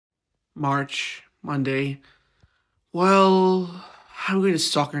March, Monday. Well, I'm going to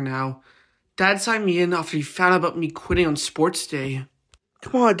soccer now. Dad signed me in after he found out about me quitting on sports day.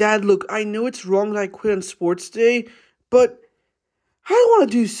 Come on, Dad, look, I know it's wrong that I quit on sports day, but I don't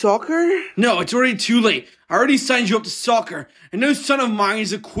want to do soccer. No, it's already too late. I already signed you up to soccer, and no son of mine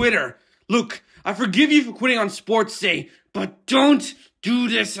is a quitter. Look, I forgive you for quitting on sports day, but don't do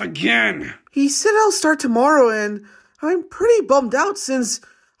this again. He said I'll start tomorrow, and I'm pretty bummed out since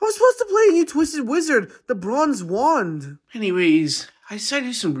I was supposed to play a new Twisted Wizard, the Bronze Wand. Anyways, I decided to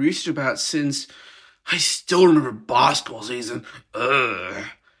do some research about it since I still remember basketball season.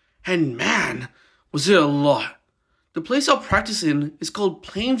 And man, was it a lot. The place I'll practice in is called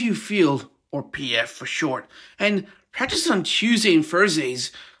Plainview Field, or PF for short, and practice on Tuesday and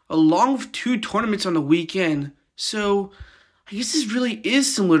Thursdays, along with 2 tournaments on the weekend. So, I guess this really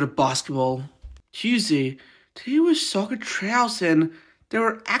is similar to basketball. Tuesday, today was soccer tryouts, and there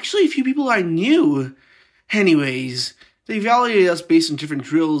were actually a few people I knew. Anyways, they evaluated us based on different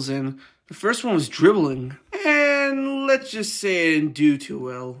drills, and the first one was dribbling. And let's just say I didn't do too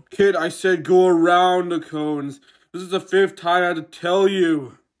well. Kid, I said go around the cones. This is the 5th time I had to tell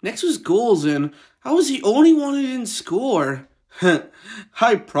you. Next was goals, and I was the only one who didn't score.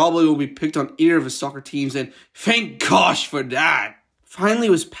 I probably won't be picked on either of the soccer teams, and thank gosh for that. Finally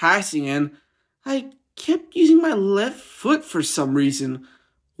was passing, and I kept using my left foot for some reason.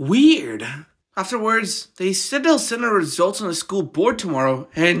 Weird. Afterwards, they said they'll send the results on the school board tomorrow,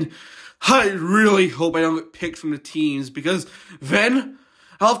 and I really hope I don't get picked from the teams, because then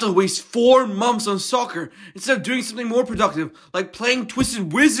I'll have to waste 4 months on soccer instead of doing something more productive, like playing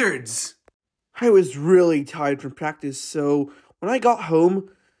Twisted Wizards. I was really tired from practice, so when I got home,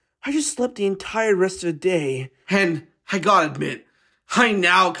 I just slept the entire rest of the day. And I gotta admit, I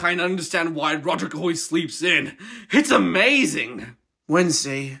now kinda understand why Rodrick always sleeps in. It's amazing!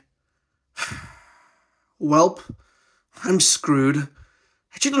 Wednesday. Welp, I'm screwed.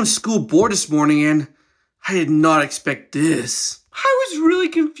 I checked on the school board this morning and I did not expect this. I was really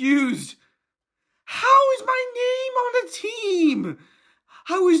confused. How is my name on the team?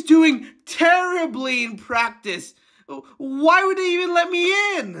 I was doing terribly in practice. Why would they even let me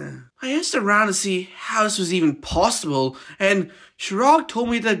in? I asked around to see how this was even possible, and Shirag told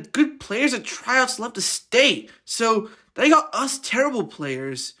me that good players at tryouts left the state, so they got us terrible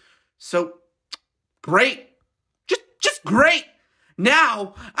players. So, great. Just great.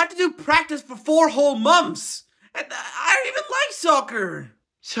 Now, I have to do practice for 4 whole months. And I don't even like soccer.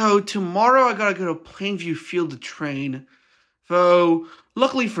 So, tomorrow I gotta go to Plainview Field to train. Though,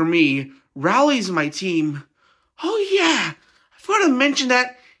 luckily for me, Rowley's my team. Oh yeah, I forgot to mention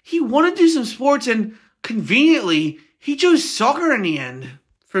that he wanted to do some sports and, conveniently, he chose soccer in the end.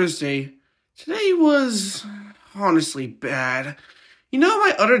 Thursday. Today was honestly bad. You know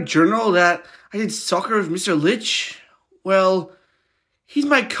my other journal that I did soccer with Mr. Litch? Well, he's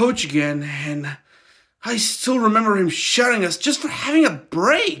my coach again, and I still remember him shouting at us just for having a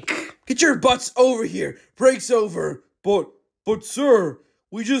break. Get your butts over here. Break's over. But sir,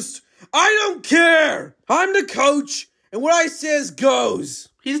 I don't care. I'm the coach, and what I says goes.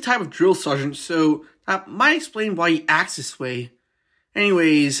 He's a type of drill sergeant, so that might explain why he acts this way.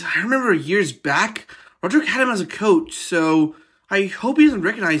 Anyways, I remember years back, Rodrick had him as a coach, so I hope he doesn't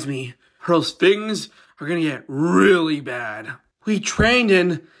recognize me, or else things are gonna get really bad. We trained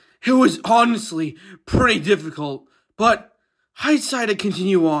and it was honestly pretty difficult, but I decided to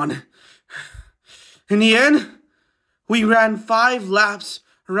continue on. In the end, we ran 5 laps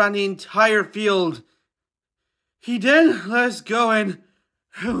around the entire field. He then let us go and,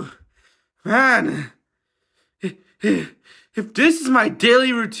 man, if this is my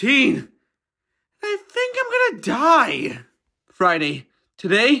daily routine, I think I'm gonna die. Friday.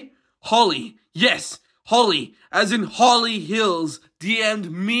 Today, Holly. Yes, Holly, as in Holly Hills,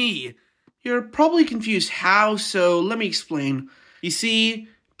 DM'd me. You're probably confused how, so let me explain. You see,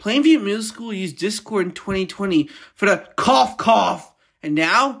 Plainview Middle School used Discord in 2020 for the cough, and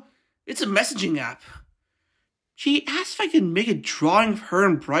now it's a messaging app. She asked if I could make a drawing of her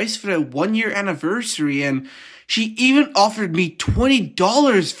and Bryce for the 1-year anniversary, and she even offered me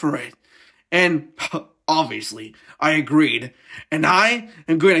 $20 for it. And obviously, I agreed, and I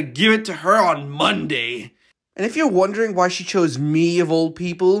am going to give it to her on Monday. And if you're wondering why she chose me of all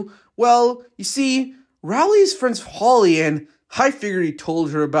people, well, you see, Rowley is friends with Holly, and I figured he told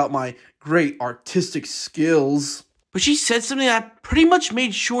her about my great artistic skills. But she said something that pretty much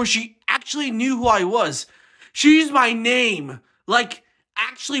made sure she actually knew who I was. She used my name, like,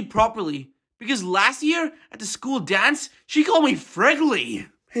 actually properly. Because last year, at the school dance, she called me Fregley.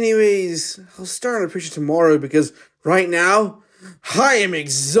 Anyways, I'll start on a picture tomorrow because right now, I am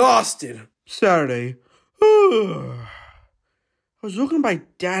exhausted. Saturday. I was woken by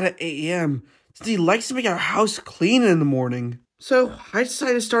Dad at 8 a.m. since he likes to make our house clean in the morning. So I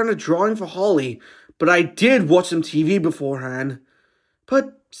decided to start on a drawing for Holly, but I did watch some TV beforehand.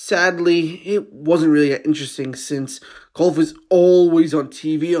 But sadly, it wasn't really that interesting since golf is always on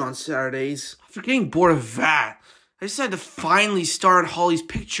TV on Saturdays. After getting bored of that, I decided to finally start on Holly's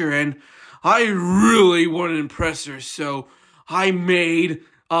picture, and I really wanted to impress her, so I made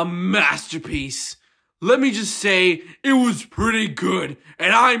a masterpiece. Let me just say, it was pretty good,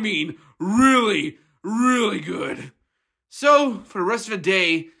 and I mean really, really good. So, for the rest of the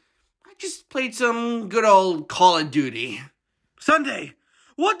day, I just played some good old Call of Duty. Sunday,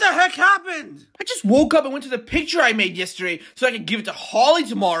 what the heck happened? I just woke up and went to the picture I made yesterday so I could give it to Holly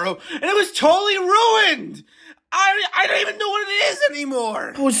tomorrow, and it was totally ruined! I don't even know what it is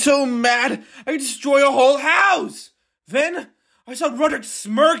anymore! I was so mad, I could destroy a whole house! Then, I saw Rodrick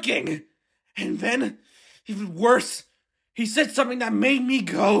smirking, and then, even worse, he said something that made me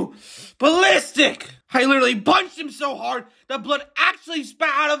go ballistic! I literally punched him so hard that blood actually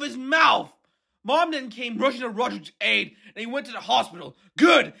spat out of his mouth! Mom then came rushing to Rodrick's aid, and he went to the hospital.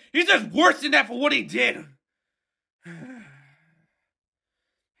 Good! He's just worse than that for what he did!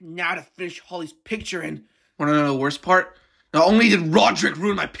 Now to finish Holly's picture, and wanna know the worst part? Not only did Rodrick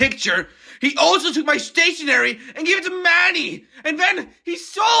ruin my picture, he also took my stationery and gave it to Manny! And then he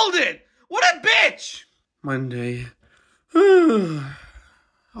sold it! What a bitch! Monday. I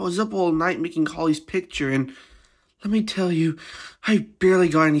was up all night making Holly's picture, and let me tell you, I barely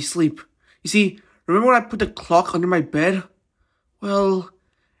got any sleep. You see, remember when I put the clock under my bed? Well,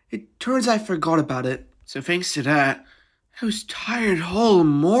 it turns out I forgot about it. So thanks to that, I was tired all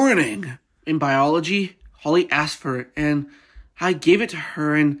morning. In biology, Holly asked for it, and I gave it to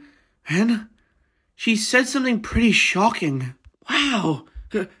her, and then she said something pretty shocking. Wow,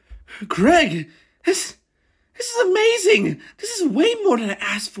 Greg, this is amazing. This is way more than I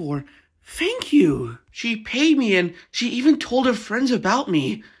asked for. Thank you. She paid me, and she even told her friends about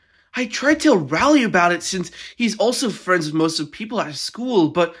me. I tried to tell Rowley about it since he's also friends with most of the people at school,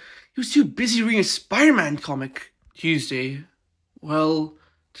 but he was too busy reading a Spider-Man comic. Tuesday. Well,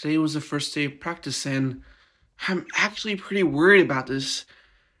 today was the first day of practice, and I'm actually pretty worried about this.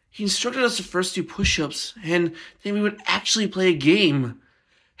 He instructed us to first do push-ups, and then we would actually play a game.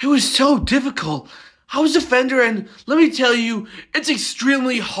 It was so difficult. I was defender, and let me tell you, it's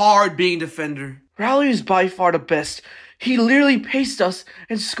extremely hard being defender. Rowley is by far the best. He literally paced us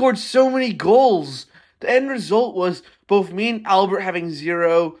and scored so many goals. The end result was both me and Albert having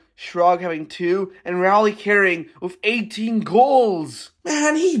 0, Shrog having 2, and Rowley carrying with 18 goals.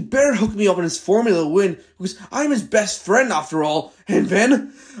 Man, he better hook me up in his formula to win, because I'm his best friend after all, and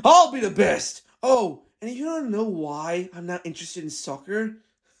then I'll be the best. Oh, and you don't know why I'm not interested in soccer?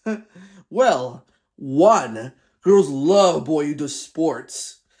 Well, 1, girls love a boy who does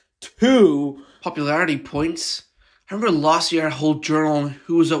sports. 2, popularity points. I remember last year I had a whole journal on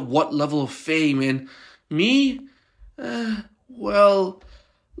who was at what level of fame, and me? Well,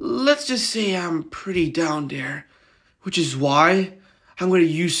 let's just say I'm pretty down there. Which is why I'm going to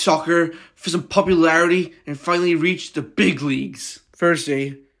use soccer for some popularity and finally reach the big leagues.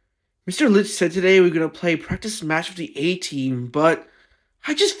 Thursday. Mr. Litch said today we're going to play a practice match with the A team, but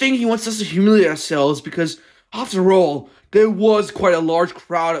I just think he wants us to humiliate ourselves because, after all, there was quite a large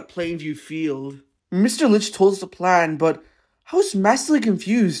crowd at Plainview Field. Mr. Litch told us the plan, but I was massively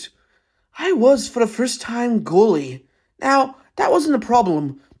confused. I was, for the first time, goalie. Now, that wasn't a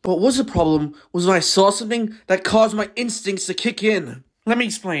problem, but what was a problem was when I saw something that caused my instincts to kick in. Let me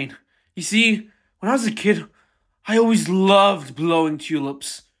explain. You see, when I was a kid, I always loved blowing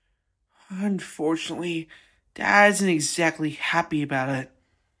tulips. Unfortunately, Dad isn't exactly happy about it.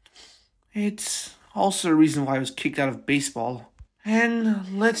 It's also the reason why I was kicked out of baseball.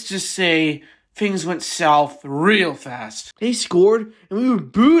 And let's just say things went south real fast. They scored and we were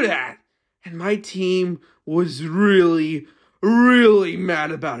booed at. And my team was really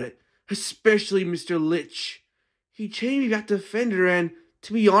mad about it. Especially Mr. Litch. He changed me back to defender, and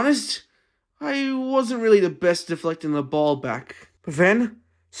to be honest, I wasn't really the best deflecting the ball back. But then,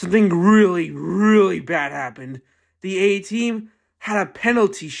 something really bad happened. The A team had a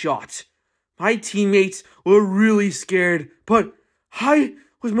penalty shot. My teammates were really scared, but I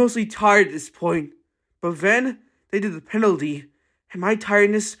was mostly tired at this point. But then, they did the penalty, and my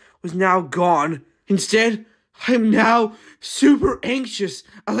tiredness was now gone. Instead, I'm now super anxious,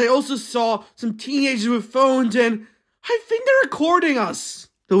 as I also saw some teenagers with phones, and I think they're recording us.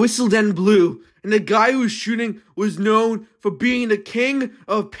 The whistle then blew, and the guy who was shooting was known for being the king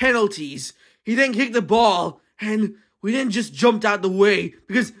of penalties. He then kicked the ball, and we didn't just jump out the way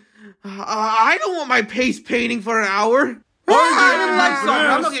because I don't want my face painting for an hour.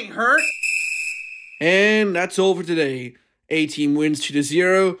 I'm not getting hurt. And that's all for today. A team wins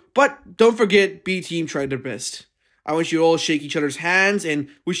 2-0, but don't forget B team tried their best. I want you to all shake each other's hands and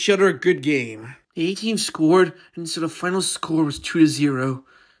wish each other a good game. The A team scored, and so the final score was 2-0.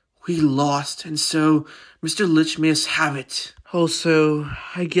 We lost, and so Mr. Lich made us have it. Also,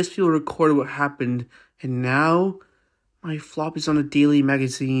 I guess we'll record what happened, and now my flop is on a daily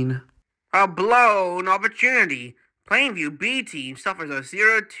magazine. A blown opportunity. Plainview B team suffers a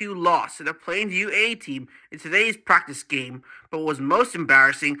 0-2 loss to the Plainview A team in today's practice game, but what was most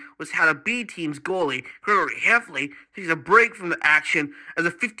embarrassing was how the B team's goalie, Gregory Heffley, takes a break from the action as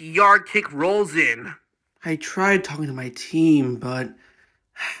a 50-yard kick rolls in. I tried talking to my team, but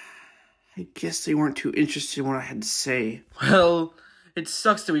I guess they weren't too interested in what I had to say. Well, it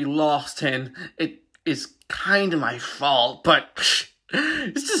sucks that we lost, and it is kind of my fault, but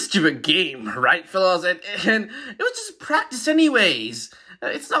it's just a stupid game, right, fellas? And it was just practice anyways.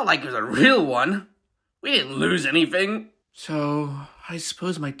 It's not like it was a real one. We didn't lose anything. So, I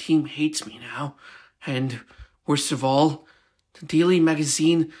suppose my team hates me now. And, worst of all, the daily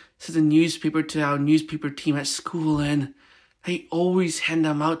magazine sent a newspaper to our newspaper team at school, and they always hand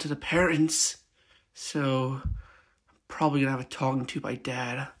them out to the parents. So, I'm probably gonna have a talking to by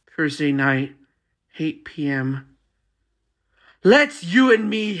Dad. Thursday night, 8 p.m. Let's you and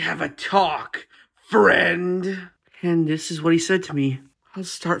me have a talk, friend. And this is what he said to me. I'll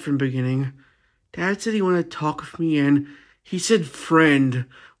start from the beginning. Dad said he wanted to talk with me, and he said friend,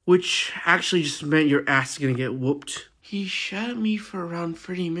 which actually just meant your ass is gonna get whooped. He shouted at me for around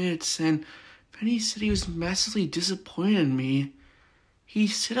 30 minutes, and then he said he was massively disappointed in me. He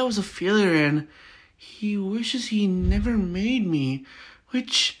said I was a failure, and he wishes he never made me,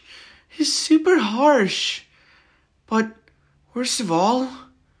 which is super harsh. But worst of all,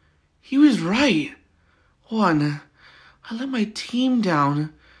 he was right. 1, I let my team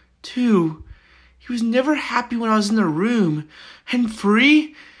down. 2, he was never happy when I was in the room. And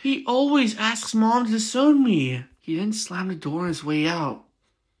 3, he always asks Mom to disown me. He didn't slam the door on his way out.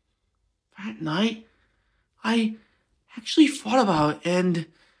 That night, I actually thought about it, and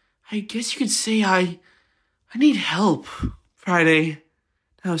I guess you could say I need help. Friday,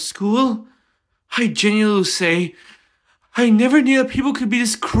 now school, I genuinely say I never knew that people could be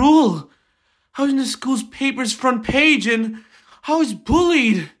this cruel. I was in the school's paper's front page, and I was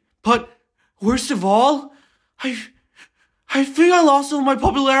bullied. But worst of all, I think I lost all my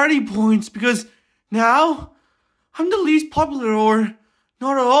popularity points because now I'm the least popular or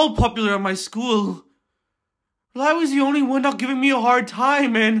not at all popular at my school. Well, I was the only one not giving me a hard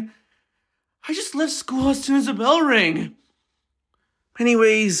time, and I just left school as soon as the bell rang.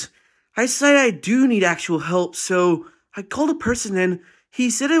 Anyways, I decided I do need actual help, so I called a person and he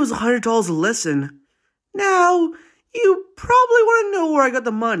said it was $100 a lesson. Now, you probably want to know where I got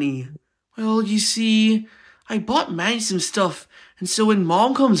the money. Well, you see, I bought Manny some stuff, and so when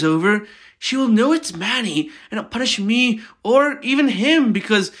Mom comes over, she will know it's Manny and not punish me or even him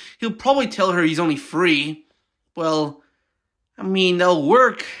because he'll probably tell her he's only free. Well, I mean, that'll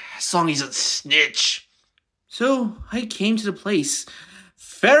work as long as he's a snitch. So, I came to the place.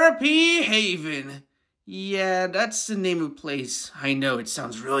 Therapy Haven. Yeah, that's the name of the place. I know, it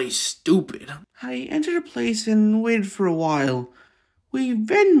sounds really stupid. I entered the place and waited for a while. We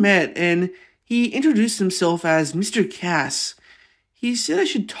then met, and he introduced himself as Mr. Cass. He said I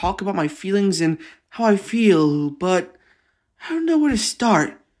should talk about my feelings and how I feel, but I don't know where to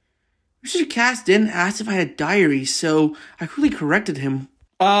start. Mr. Cass then asked if I had a diary, so I quickly corrected him.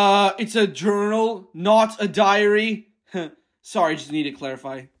 It's a journal, not a diary. Sorry, just need to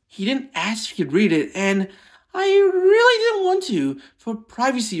clarify. He didn't ask if he could read it, and I really didn't want to, for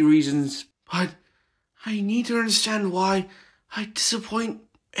privacy reasons. But I need to understand why I disappoint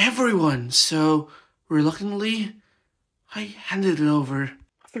everyone, so reluctantly, I handed it over.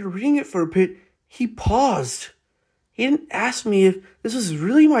 After reading it for a bit, he paused. He didn't ask me if this was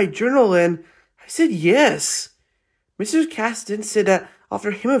really my journal, and I said yes. Mr. Cass then said that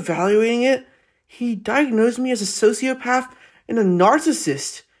after him evaluating it, he diagnosed me as a sociopath and a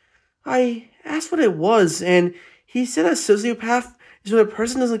narcissist. I asked what it was, and he said a sociopath is when a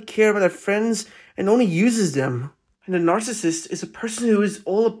person doesn't care about their friends and only uses them. And a narcissist is a person who is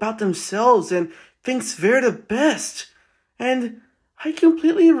all about themselves and thinks they're the best. And I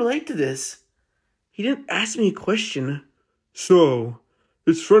completely relate to this. He didn't ask me a question. So,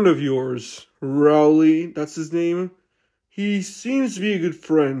 this friend of yours, Rowley, that's his name? He seems to be a good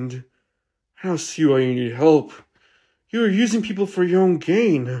friend. I don't see why you need help. You're using people for your own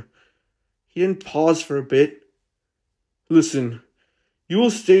gain. He didn't pause for a bit. Listen, you will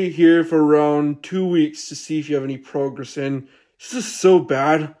stay here for around 2 weeks to see if you have any progress, and this is so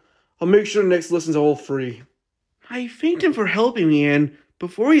bad, I'll make sure the next lesson's all free. I thanked him for helping me, and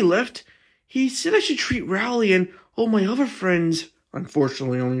before he left, he said I should treat Rowley and all my other friends,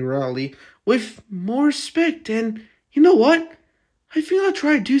 unfortunately only Rowley, with more respect, and you know what? I think I'll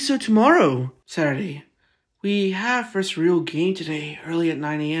try to do so tomorrow. Saturday. We have first real game today, early at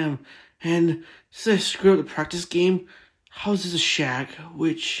 9 a.m., and since I screwed up the practice game, houses a shag,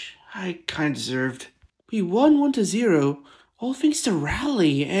 which I kinda deserved. We won 1-0, all thanks to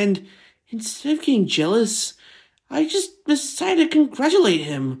Rowley, and instead of getting jealous, I just decided to congratulate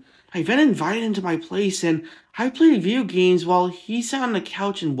him. I then invited him to my place, and I played video games while he sat on the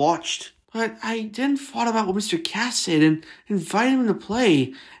couch and watched. But I then thought about what Mr. Cass said and invited him to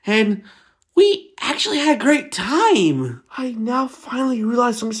play, and we actually had a great time. I now finally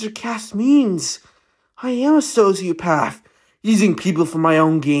realize what Mr. Cass means. I am a sociopath, using people for my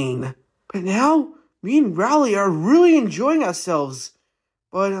own gain. But now, me and Rowley are really enjoying ourselves.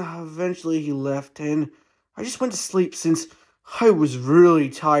 But eventually he left, and I just went to sleep since I was really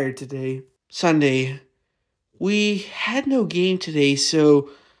tired today. Sunday. We had no game today,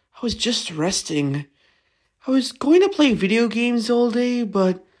 so I was just resting. I was going to play video games all day,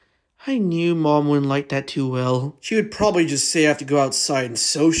 but I knew Mom wouldn't like that too well. She would probably just say I have to go outside and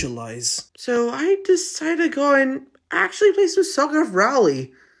socialize. So I decided to go and actually play some soccer with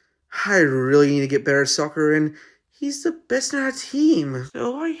Rowley. I really need to get better at soccer, and he's the best in our team.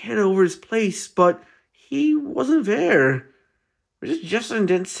 So I head over his place, but he wasn't there. Justin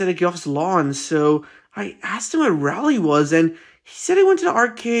didn't say to get off his lawn, so I asked him where Rowley was, and he said he went to the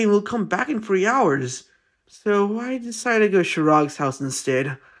arcade and will come back in 3 hours. So I decided to go to Chirag's house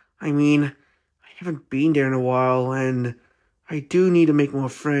instead. I mean, I haven't been there in a while, and I do need to make more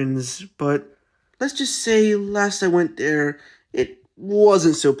friends, but let's just say last I went there, it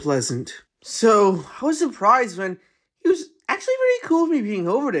wasn't so pleasant. So I was surprised when he was actually pretty cool with me being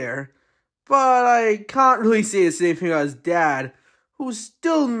over there. But I can't really say the same thing about his dad, who was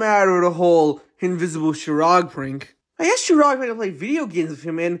still mad over the whole invisible Chirag prank. I asked Chirag if I could play video games with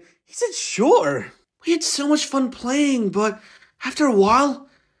him, and he said sure. We had so much fun playing, but after a while,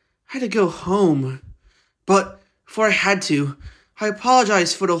 I had to go home. But before I had to, I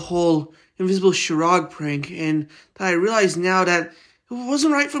apologized for the whole invisible Chirag prank, and that I realized now that it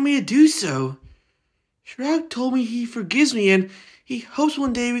wasn't right for me to do so. Chirag told me he forgives me, and he hopes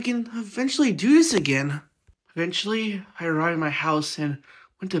one day we can eventually do this again. Eventually, I arrived at my house and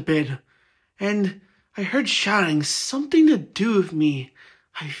went to bed, and I heard shouting, something to do with me,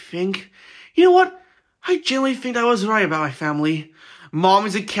 I think. You know what? I genuinely think I was right about my family. Mom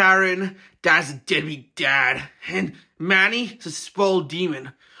is a Karen, Dad's a deadbeat dad, and Manny is a spoiled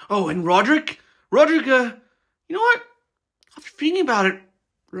demon. Oh, and Rodrick, you know what? After thinking about it,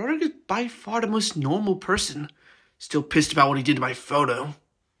 Rodrick is by far the most normal person. Still pissed about what he did to my photo.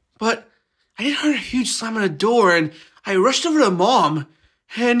 But I did hear a huge slam on the door, and I rushed over to Mom,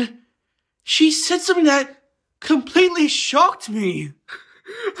 and she said something that completely shocked me.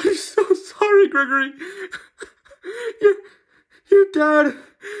 I'm so sorry, Gregory. Your dad,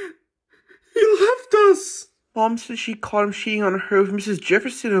 he left us. Mom said she caught him cheating on her with Mrs.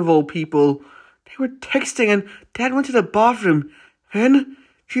 Jefferson of all people. They were texting, and Dad went to the bathroom. Then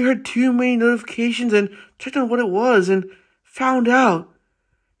she heard too many notifications and checked on what it was and found out.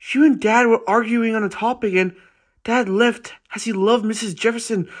 She and Dad were arguing on a topic, and Dad left as he loved Mrs.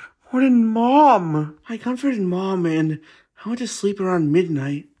 Jefferson more than Mom. I comforted Mom, and I went to sleep around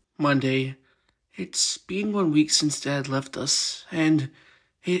midnight. Monday. It's been 1 week since Dad left us, and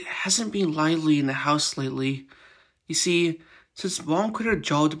it hasn't been lively in the house lately. You see, since Mom quit her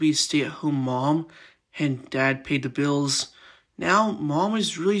job to be a stay-at-home mom, and Dad paid the bills, now Mom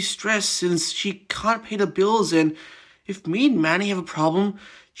is really stressed since she can't pay the bills, and if me and Manny have a problem,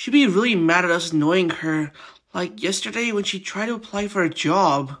 she'd be really mad at us annoying her, like yesterday when she tried to apply for a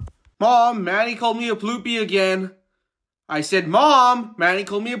job. Mom, Manny called me a ploopy again. I said, Mom, Manny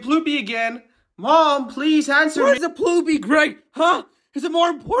called me a ploopy again. Mom, please answer me. What is a ploopy, Greg? Huh? Is it more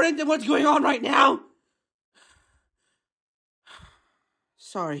important than what's going on right now?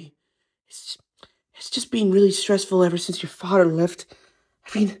 Sorry. It's just been really stressful ever since your father left.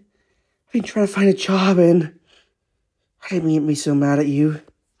 I've been trying to find a job, and I didn't mean to be so mad at you.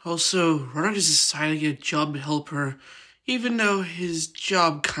 Also, Rodrick has decided to get a job to help her, even though his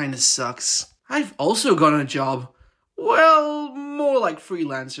job kinda sucks. I've also gotten a job. Well, more like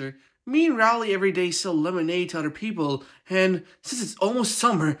freelancer. Me and Rowley every day sell lemonade to other people, and since it's almost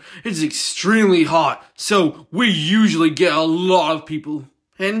summer, it's extremely hot, so we usually get a lot of people.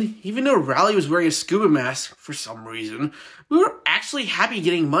 And even though Rowley was wearing a scuba mask for some reason, we were actually happy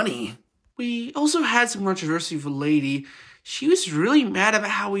getting money. We also had some controversy with a lady. She was really mad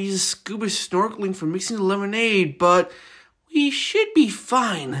about how we used scuba snorkeling for mixing the lemonade, but we should be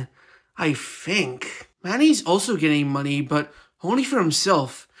fine, I think. Manny's also getting money, but only for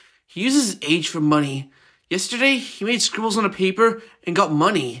himself. He uses his age for money. Yesterday, he made scribbles on a paper and got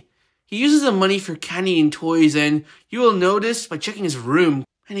money. He uses the money for candy and toys, and you will notice by checking his room.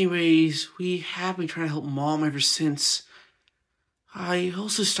 Anyways, we have been trying to help Mom ever since. I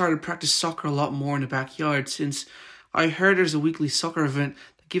also started practice soccer a lot more in the backyard since I heard there's a weekly soccer event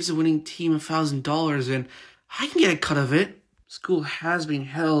that gives the winning team $1,000 and I can get a cut of it. School has been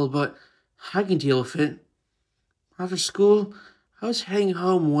hell, but I can deal with it. After school, I was heading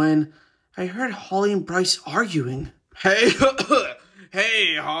home when I heard Holly and Bryce arguing. Hey,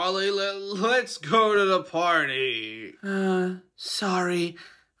 hey, Holly, let's go to the party. Sorry.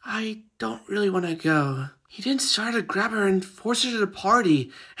 I don't really want to go. He then started to grab her and force her to the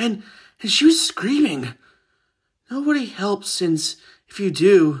party, and she was screaming. Nobody helps since, if you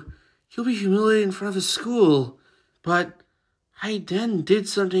do, you'll be humiliated in front of the school. But I then did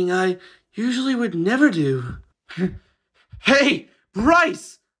something I usually would never do. Hey,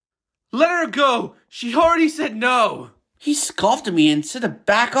 Bryce! Let her go! She already said no! He scoffed at me and said to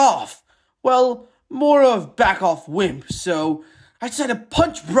back off. Well, more of back off wimp, so I decided to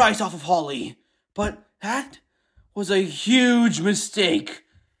punch Bryce off of Holly. But that was a huge mistake.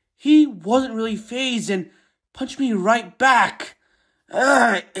 He wasn't really fazed and punched me right back.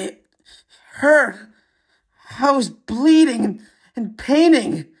 It hurt. I was bleeding and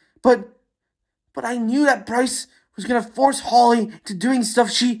paining, but I knew that Bryce was gonna force Holly into doing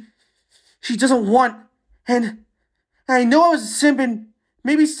stuff she doesn't want, and I know I was a simp and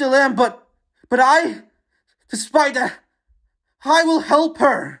maybe still am, but despite that, I will help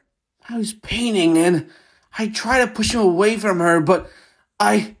her. I was paining and I tried to push him away from her, but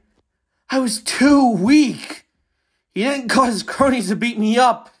I was too weak. He didn't cause his cronies to beat me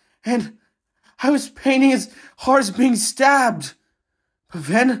up, and I was paining as hard as being stabbed. But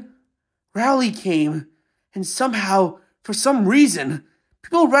then Rowley came, and somehow, for some reason,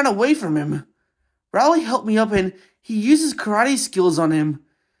 people ran away from him. Rowley helped me up and he used his karate skills on him.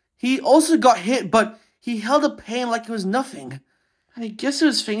 He also got hit, but he held the pain like it was nothing. I guess it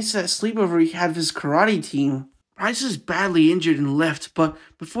was thanks to that sleepover he had with his karate team. Bryce was badly injured and left, but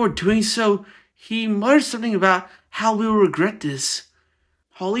before doing so, he muttered something about how we will regret this.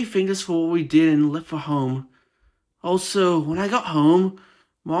 Holly thanked us for what we did and left for home. Also, when I got home,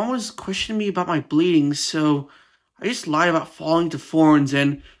 Mom was questioning me about my bleeding, so I just lied about falling to thorns,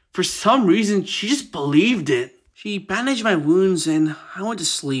 and for some reason, she just believed it. She bandaged my wounds, and I went to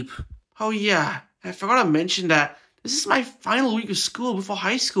sleep. Oh yeah, I forgot to mention that this is my final week of school before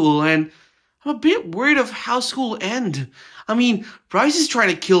high school, and I'm a bit worried of how school will end. I mean, Bryce is trying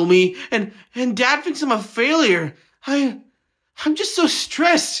to kill me, and Dad thinks I'm a failure. I'm just so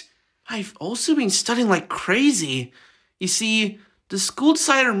stressed. I've also been studying like crazy. You see, the school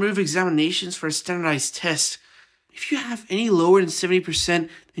decided to remove examinations for a standardized test. If you have any lower than 70%,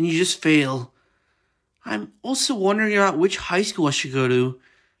 then you just fail. I'm also wondering about which high school I should go to.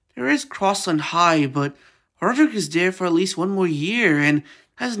 There is Crossland High, but Rodrick is there for at least one more year and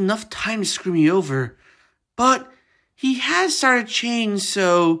has enough time to screw me over. But he has started to change,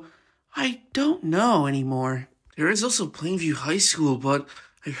 so I don't know anymore. There is also Plainview High School, but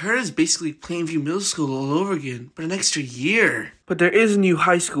I heard it's basically Plainview Middle School all over again, but an extra year. But there is a new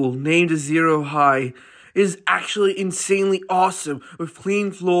high school named Zero High. It is actually insanely awesome with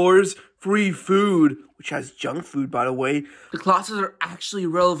clean floors, free food, which has junk food, by the way. The classes are actually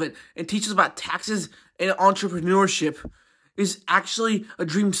relevant and teach us about taxes and entrepreneurship. It is actually a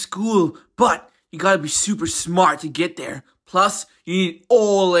dream school, but you gotta be super smart to get there. Plus, you need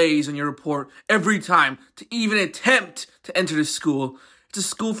all A's on your report every time to even attempt to enter the school. It's a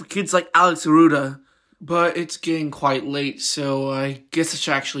school for kids like Alex Aruda. But it's getting quite late, so I guess I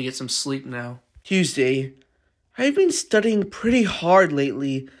should actually get some sleep now. Tuesday. I've been studying pretty hard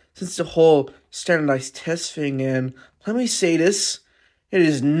lately since the whole standardized test thing, and let me say this, it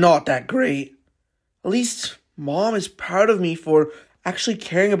is not that great. At least Mom is proud of me for actually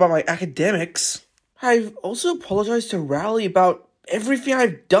caring about my academics. I've also apologized to Rowley about everything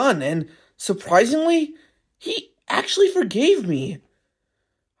I've done, and surprisingly, he actually forgave me.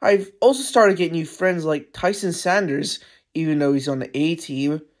 I've also started getting new friends like Tyson Sanders, even though he's on the A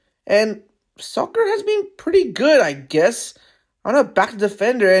team, and soccer has been pretty good, I guess. I'm a back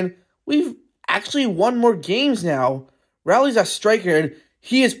defender, and we've actually won more games now. Rowley's our striker, and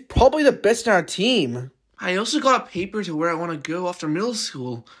he is probably the best on our team. I also got a paper to where I want to go after middle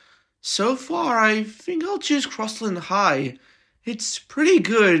school. So far, I think I'll choose Crossland High. It's pretty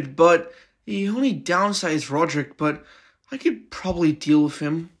good, but the only downside is Rodrick, but I could probably deal with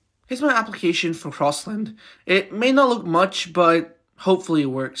him. Here's my application for Crossland. It may not look much, but hopefully it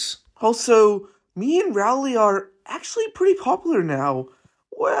works. Also, me and Rowley are actually pretty popular now.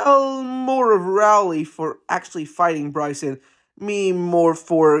 Well, more of Rowley for actually fighting Bryce and me more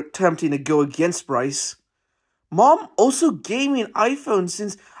for attempting to go against Bryce. Mom also gave me an iPhone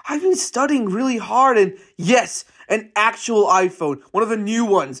since I've been studying really hard, and yes, an actual iPhone, one of the new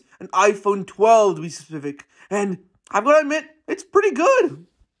ones, an iPhone 12 to be specific, and I've got to admit, it's pretty good.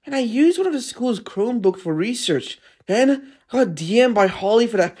 And I used one of the school's Chromebook for research, then I got DM'd by Holly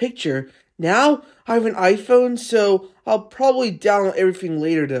for that picture. Now I have an iPhone, so I'll probably download everything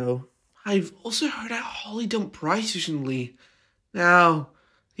later though. I've also heard that Holly dumped Bryce recently. Now,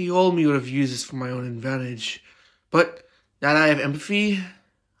 the old me would have used this for my own advantage. But now that I have empathy,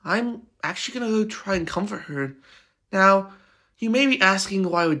 I'm actually gonna go try and comfort her. Now, you may be asking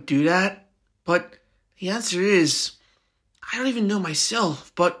why I would do that, but the answer is, I don't even know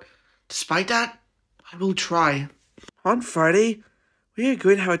myself, but despite that, I will try. On Friday, we are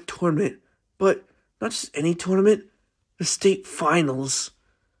going to have a tournament, but not just any tournament, the state finals.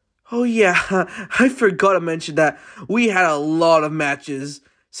 Oh yeah, I forgot to mention that we had a lot of matches,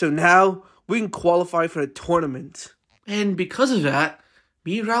 so now we can qualify for the tournament. And because of that,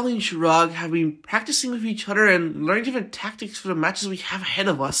 me, Rowley, and Shirag have been practicing with each other and learning different tactics for the matches we have ahead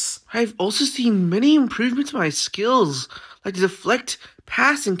of us. I've also seen many improvements in my skills, like to deflect,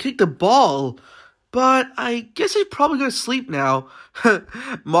 pass, and kick the ball. But I guess I probably go to sleep now.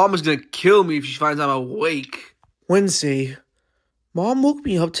 Mom is gonna kill me if she finds I'm awake. Wednesday. Mom woke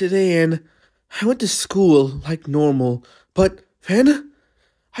me up today and I went to school like normal. But then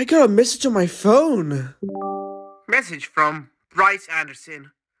I got a message on my phone. Message from Bryce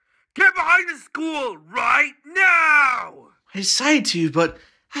Anderson. Get behind the school right now! I decided to, but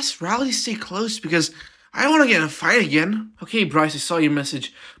asked Rowley to stay close because I don't want to get in a fight again. Okay, Bryce, I saw your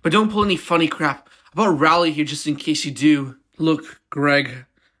message, but don't pull any funny crap about Rowley here just in case you do. Look, Greg,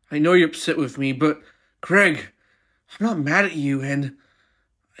 I know you're upset with me, but Greg, I'm not mad at you, and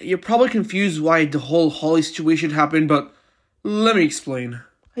you're probably confused why the whole Holly situation happened, but let me explain.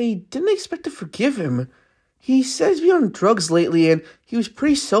 I didn't expect to forgive him. He said he's been on drugs lately, and he was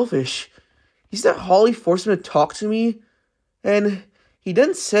pretty selfish. He said Holly forced him to talk to me, and he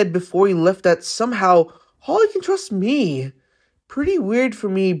then said before he left that somehow Holly can trust me. Pretty weird for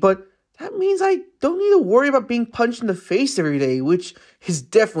me, but that means I don't need to worry about being punched in the face every day, which is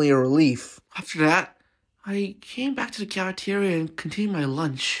definitely a relief. After that, I came back to the cafeteria and continued my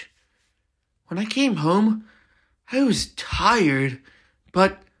lunch. When I came home, I was tired,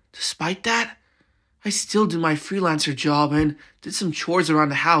 but despite that, I still did my freelancer job and did some chores around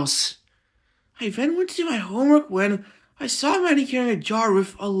the house. I then went to do my homework when I saw Manny carrying a jar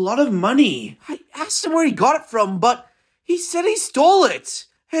with a lot of money. I asked him where he got it from, but he said he stole it.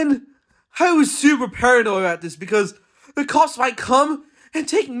 And I was super paranoid about this because the cops might come and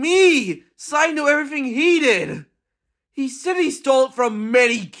take me, so I know everything he did. He said he stole it from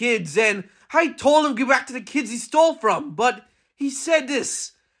many kids, and I told him to go back to the kids he stole from, but he said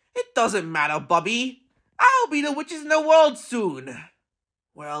this: "It doesn't matter, Bubby. I'll be the witches in the world soon."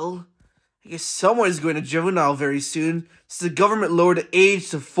 Well, I guess someone's going to juvenile very soon, since the government lowered the age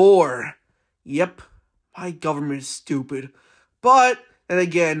to 4. Yep, my government is stupid. But, then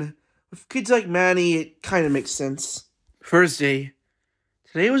again, with kids like Manny, it kind of makes sense. Thursday.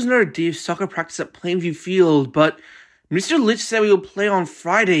 Today was another day of soccer practice at Plainview Field, but Mr. Litch said we will play on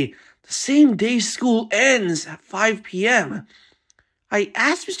Friday, the same day school ends at 5 p.m. I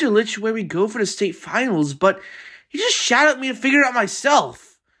asked Mr. Litch where we go for the state finals, but he just shouted at me to figure it out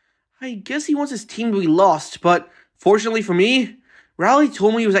myself. I guess he wants his team to be lost, but fortunately for me, Rowley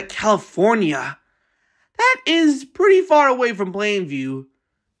told me he was at California. That is pretty far away from Plainview.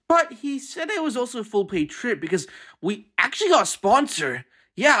 But he said it was also a full-paid trip because we actually got a sponsor.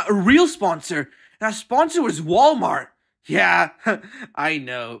 Yeah, a real sponsor. And our sponsor was Walmart. Yeah, I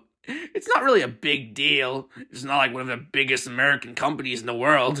know. It's not really a big deal. It's not like one of the biggest American companies in the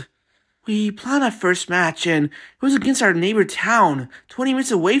world. We planned our first match, and it was against our neighbor town, 20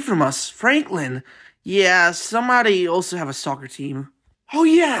 minutes away from us, Franklin. Yeah, somebody also have a soccer team. Oh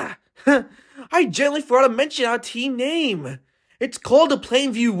yeah, I gently forgot to mention our team name. It's called the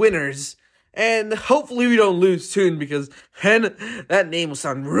Plainview Winners, and hopefully we don't lose soon because then that name will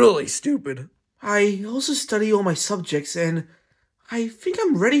sound really stupid. I also study all my subjects, and I think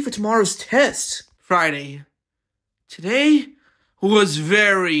I'm ready for tomorrow's test. Friday. Today was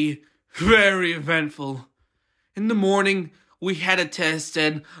very eventful. In the morning, we had a test,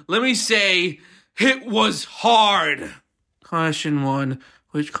 and let me say, it was hard. Question 1.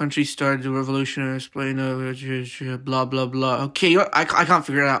 Which country started the revolution? Explain blah blah blah. Okay, I can't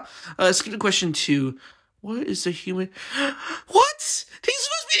figure it out. Skip to question 2. What is the human? What? These are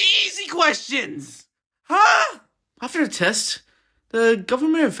supposed to be easy questions. Huh? After the test, the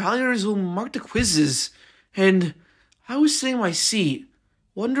government evaluators will mark the quizzes, and I was sitting in my seat,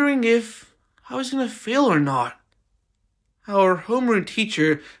 wondering if I was gonna fail or not. Our homeroom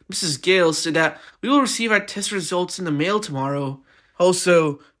teacher, Mrs. Gale, said that we will receive our test results in the mail tomorrow.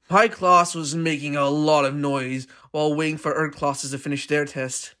 Also, my class was making a lot of noise while waiting for other classes to finish their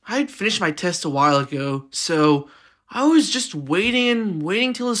test. I had finished my test a while ago, so I was just waiting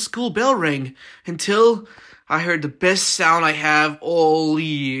till the school bell rang, until I heard the best sound I have all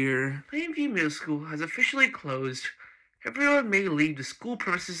year. Plainview Middle School has officially closed. Everyone may leave the school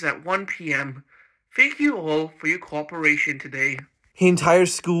premises at 1 p.m. Thank you all for your cooperation today. The entire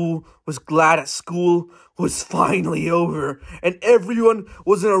school was glad that school was finally over, and everyone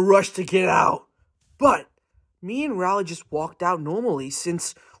was in a rush to get out. But me and Raleigh just walked out normally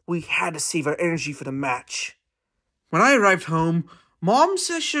since we had to save our energy for the match. When I arrived home, Mom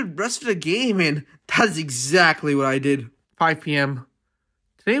said I should rest for the game, and that's exactly what I did. 5 p.m.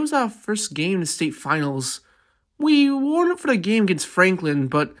 Today was our first game in the state finals. We warmed up for the game against Franklin,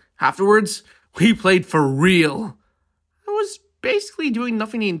 but afterwards, we played for real. I was basically doing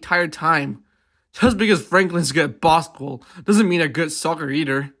nothing the entire time. Just because Franklin's good at basketball doesn't mean they're good at soccer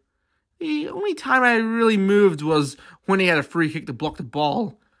either. The only time I really moved was when they had a free kick to block the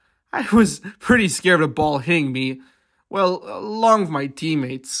ball. I was pretty scared of the ball hitting me, well, along with my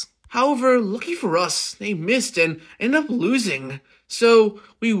teammates. However, lucky for us, they missed and ended up losing. So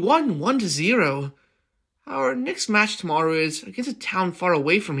we won 1-0. Our next match tomorrow is against a town far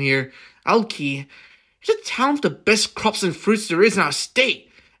away from here, Alki. It's a town with the best crops and fruits there is in our state,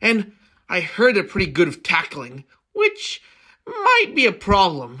 and I heard they're pretty good with tackling, which might be a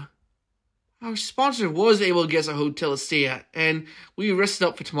problem. Our sponsor was able to get us a hotel to stay at, and we rested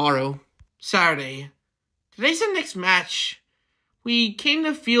up for tomorrow, Saturday. Today's the next match. We came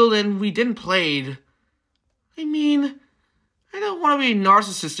to the field and we didn't play. I mean, I don't want to be a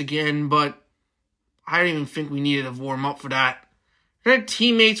narcissist again, but I didn't even think we needed to warm up for that. Their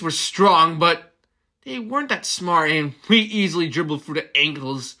teammates were strong, but they weren't that smart, and we easily dribbled through the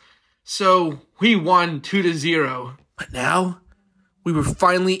ankles. So we won 2-0. But now, we were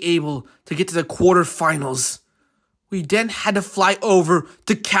finally able to get to the quarterfinals. We then had to fly over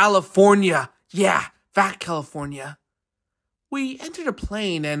to California. Yeah, that California. We entered a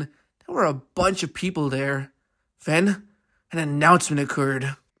plane, and there were a bunch of people there. Then, an announcement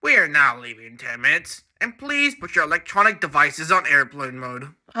occurred. We are now leaving in 10 minutes, and please put your electronic devices on airplane mode.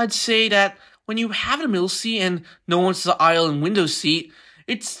 I'd say that when you have a middle seat and no one's the aisle and window seat,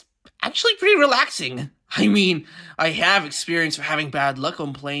 it's actually pretty relaxing. I mean, I have experience of having bad luck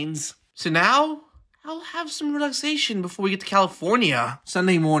on planes. So now, I'll have some relaxation before we get to California.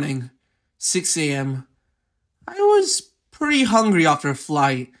 Sunday morning, 6 a.m. I was pretty hungry after a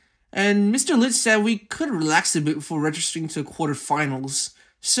flight, and Mr. Litt said we could relax a bit before registering to the quarterfinals.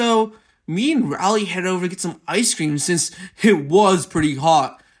 So, me and Raleigh headed over to get some ice cream since it was pretty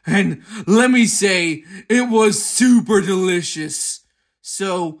hot. And let me say, it was super delicious.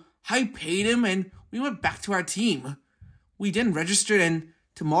 So, I paid him and we went back to our team. We then registered and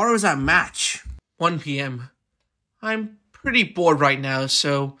tomorrow is our match. 1 p.m. I'm pretty bored right now,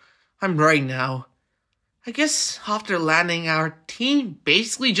 so I'm writing now. I guess after landing, our team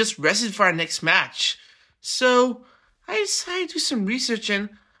basically just rested for our next match. So, I decided to do some research and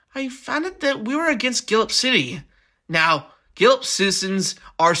I found out that we were against Gallup City. Now, Gallup citizens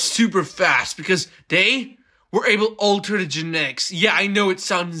are super fast because they were able to alter the genetics. Yeah, I know it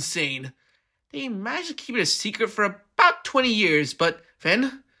sounds insane. They managed to keep it a secret for about 20 years, but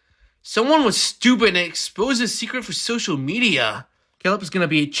then someone was stupid and exposed the secret for social media. Gallup is going to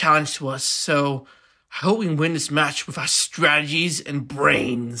be a challenge to us, so I hope we can win this match with our strategies and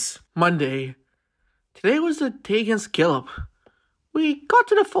brains. Monday. Today was the day against Gallup. We got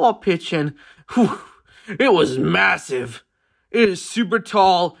to the fall pitch and it was massive. It is super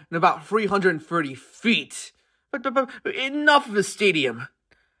tall and about 330 feet. But enough of the stadium.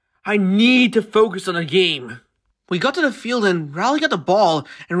 I need to focus on the game. We got to the field and Raleigh got the ball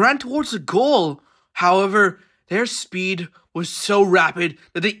and ran towards the goal. However, their speed was so rapid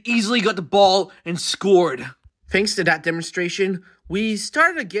that they easily got the ball and scored. Thanks to that demonstration, we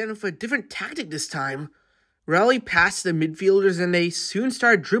started again with a different tactic this time. Raleigh passed the midfielders and they soon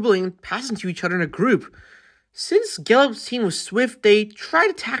started dribbling and passing to each other in a group. Since Gallup's team was swift, they tried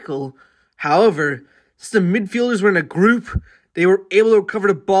to tackle. However, Since the midfielders were in a group, they were able to recover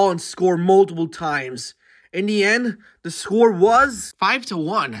the ball and score multiple times. In the end, the score was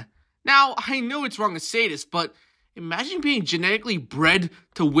 5-1. Now, I know it's wrong to say this, but imagine being genetically bred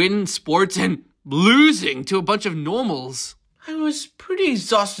to win sports and losing to a bunch of normals. I was pretty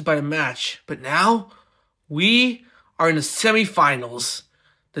exhausted by the match, but now we are in the semifinals.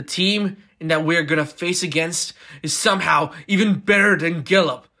 The team that we're gonna face against is somehow even better than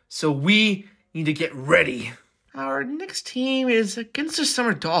Gallup, so we need to get ready. Our next team is against the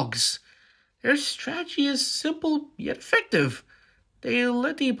Summer Dogs. Their strategy is simple yet effective. They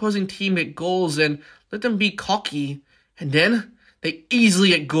let the opposing team get goals and let them be cocky, and then they easily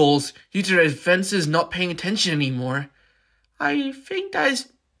get goals due to their defenses not paying attention anymore. I think that is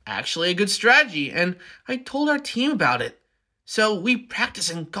actually a good strategy, and I told our team about it. So we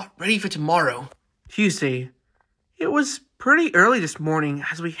practiced and got ready for tomorrow. Tuesday. It was pretty early this morning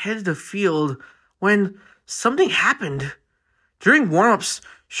as we headed to the field when something happened. During warm-ups,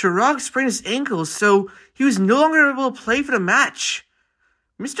 Chirag sprained his ankle, so he was no longer able to play for the match.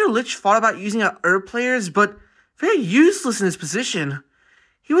 Mr. Lich thought about using our players, but very useless in his position.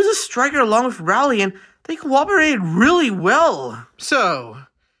 He was a striker along with Rowley, and they cooperated really well. So,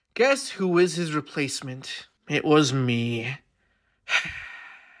 guess who is his replacement? It was me.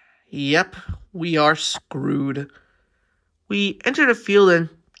 Yep, we are screwed. We entered the field and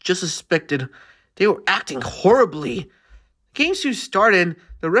just as expected, they were acting horribly. The game soon started and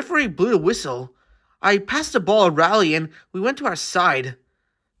the referee blew the whistle. I passed the ball to Rowley and we went to our side.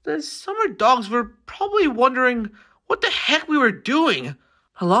 The Summer Dogs were probably wondering what the heck we were doing.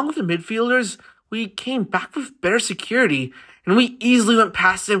 Along with the midfielders, we came back with better security and we easily went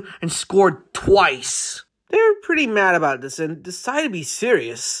past them and scored twice. They were pretty mad about this and decided to be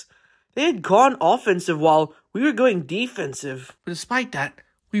serious. They had gone offensive while we were going defensive. But despite that,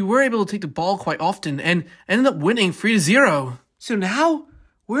 we were able to take the ball quite often and ended up winning 3-0. So now,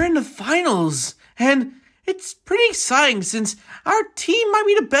 we're in the finals, and it's pretty exciting since our team might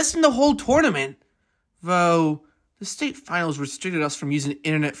be the best in the whole tournament. Though, the state finals restricted us from using the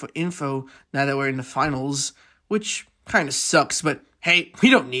internet for info now that we're in the finals, which kind of sucks, but hey, we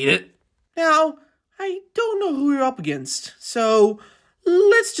don't need it. Now, I don't know who we're up against, so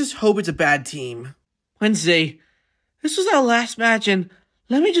let's just hope it's a bad team. Wednesday, this was our last match, and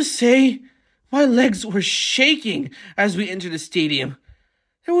let me just say, my legs were shaking as we entered the stadium.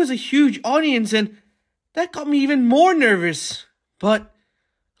 There was a huge audience, and that got me even more nervous. But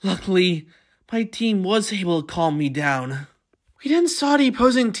luckily, my team was able to calm me down. We then saw the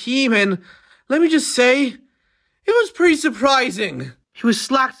opposing team, and let me just say, it was pretty surprising. It was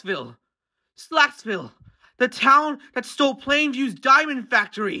Slacksville. Slacksville, the town that stole Plainview's diamond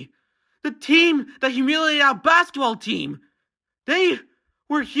factory. The team that humiliated our basketball team. They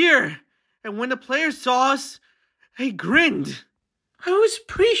were here, and when the players saw us, they grinned. I was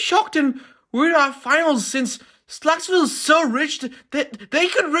pretty shocked and worried about finals since Slacksville is so rich that they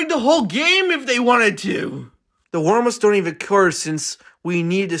could rig the whole game if they wanted to. The warm-ups don't even occur since we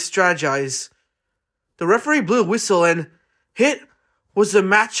needed to strategize. The referee blew a whistle and it was the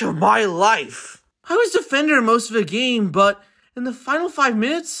match of my life. I was defender most of the game, but in the final 5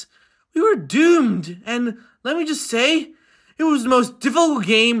 minutes, we were doomed. And let me just say, it was the most difficult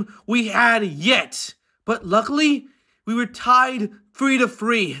game we had yet. But luckily, we were tied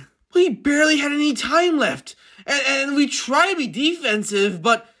 3-3. We barely had any time left. And we tried to be defensive,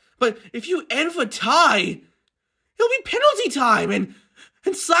 but if you end for tie, it'll be penalty time. And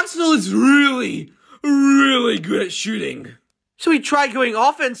Slacksville is really, really good at shooting. So we tried going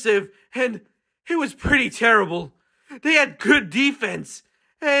offensive, and it was pretty terrible. They had good defense,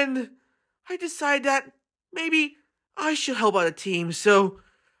 and I decided that maybe I should help out the team, so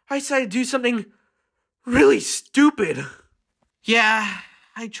I decided to do something really stupid. Yeah,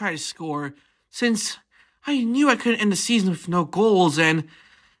 I tried to score, since I knew I couldn't end the season with no goals, and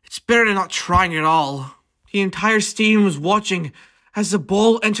it's better than not trying at all. The entire stadium was watching as the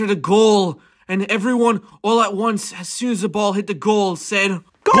ball entered the goal, and everyone, all at once, as soon as the ball hit the goal, said,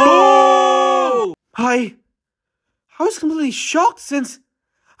 "Goal!" I was completely shocked since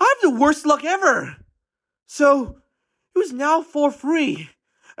I have the worst luck ever. So, it was now 4-3,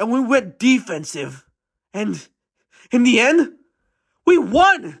 and we went defensive. And in the end, we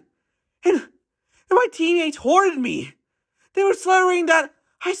won! And my teammates hoarded me. They were celebrating that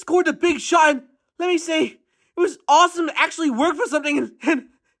I scored a big shot, and let me say, it was awesome to actually work for something and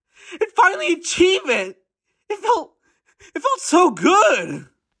finally achieve it. It felt so good. And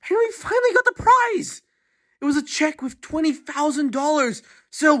we finally got the prize. It was a check with $20,000.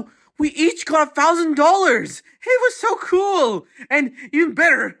 So we each got $1,000. It was so cool. And even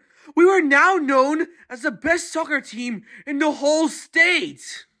better, We were now known as the best soccer team in the whole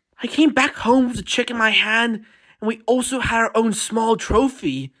state. I came back home with a chick in my hand, and we also had our own small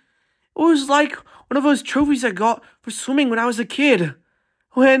trophy. It was like one of those trophies I got for swimming when I was a kid.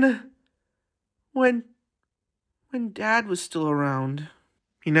 When Dad was still around.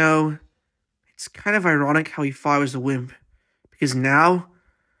 You know, it's kind of ironic how he thought I was a wimp. Because now,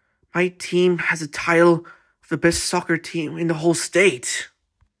 my team has the title of the best soccer team in the whole state.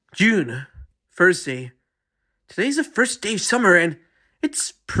 June, Thursday. Today's the first day of summer and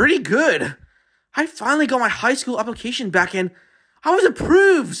it's pretty good. I finally got my high school application back and I was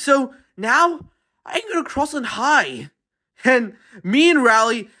approved. So now I can go to Crossland High. And me and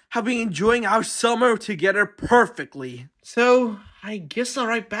Rowley have been enjoying our summer together perfectly. So I guess I'll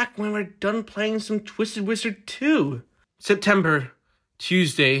write back when we're done playing some Twisted Wizard 2. September,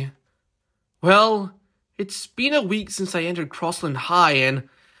 Tuesday. Well, it's been a week since I entered Crossland High and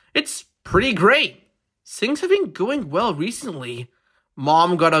it's pretty great. Things have been going well recently.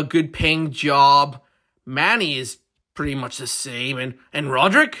 Mom got a good paying job. Manny is pretty much the same. And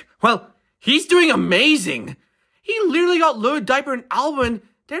Rodrick? Well, he's doing amazing. He literally got Load Diaper and Alvin.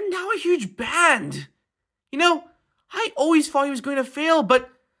 They're now a huge band. You know, I always thought he was going to fail, but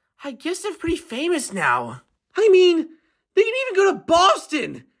I guess they're pretty famous now. I mean, they can even go to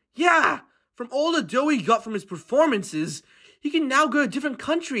Boston. Yeah, from all the dough he got from his performances, he can now go to different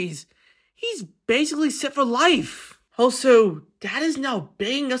countries. He's basically set for life. Also, Dad is now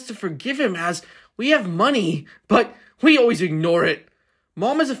begging us to forgive him as we have money, but we always ignore it.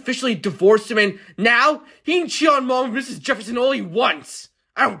 Mom has officially divorced him and now he can cheat on Mom with Mrs. Jefferson all he wants.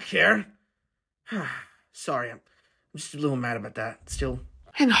 I don't care. Sorry, I'm just a little mad about that still.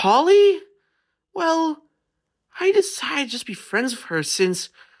 And Holly? Well, I decided to just be friends with her since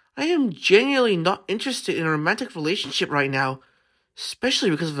I am genuinely not interested in a romantic relationship right now, especially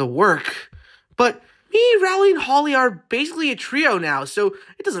because of the work. But me, Rowley, and Holly are basically a trio now, so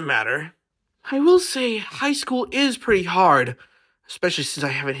it doesn't matter. I will say high school is pretty hard, especially since I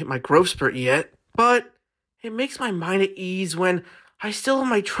haven't hit my growth spurt yet, but it makes my mind at ease when I still have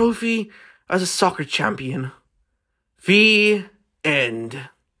my trophy as a soccer champion. The end.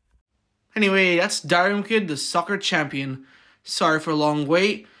 Anyway, that's Diary Kid, the soccer champion. Sorry for a long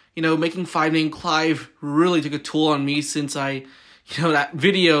wait. You know, making 5 Name Clive really took a toll on me since that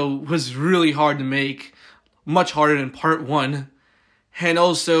video was really hard to make. Much harder than part 1. And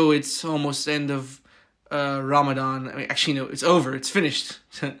also, it's almost the end of Ramadan. I mean, actually, no, it's over. It's finished.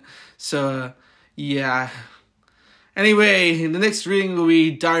 So, yeah. Anyway, the next reading will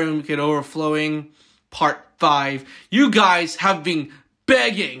be Diary Kid Overflowing, part 5. You guys have been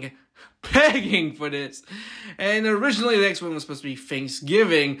begging for this. And originally the next one was supposed to be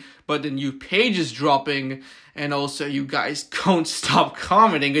Thanksgiving, but the new page is dropping, and also you guys don't stop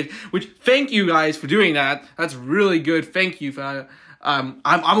commenting, which thank you guys for doing that. That's really good. Thank you for that. I'm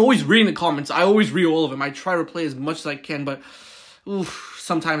always reading the comments. I always read all of them. I try to replay as much as I can, but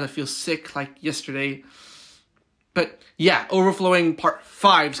sometimes I feel sick, like yesterday. But yeah, Overflowing part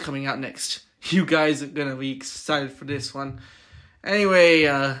 5 is coming out next. You guys are gonna be excited for this one. Anyway,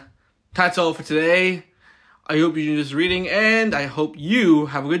 that's all for today. I hope you enjoyed this reading, and I hope you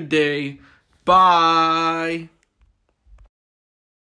have a good day. Bye!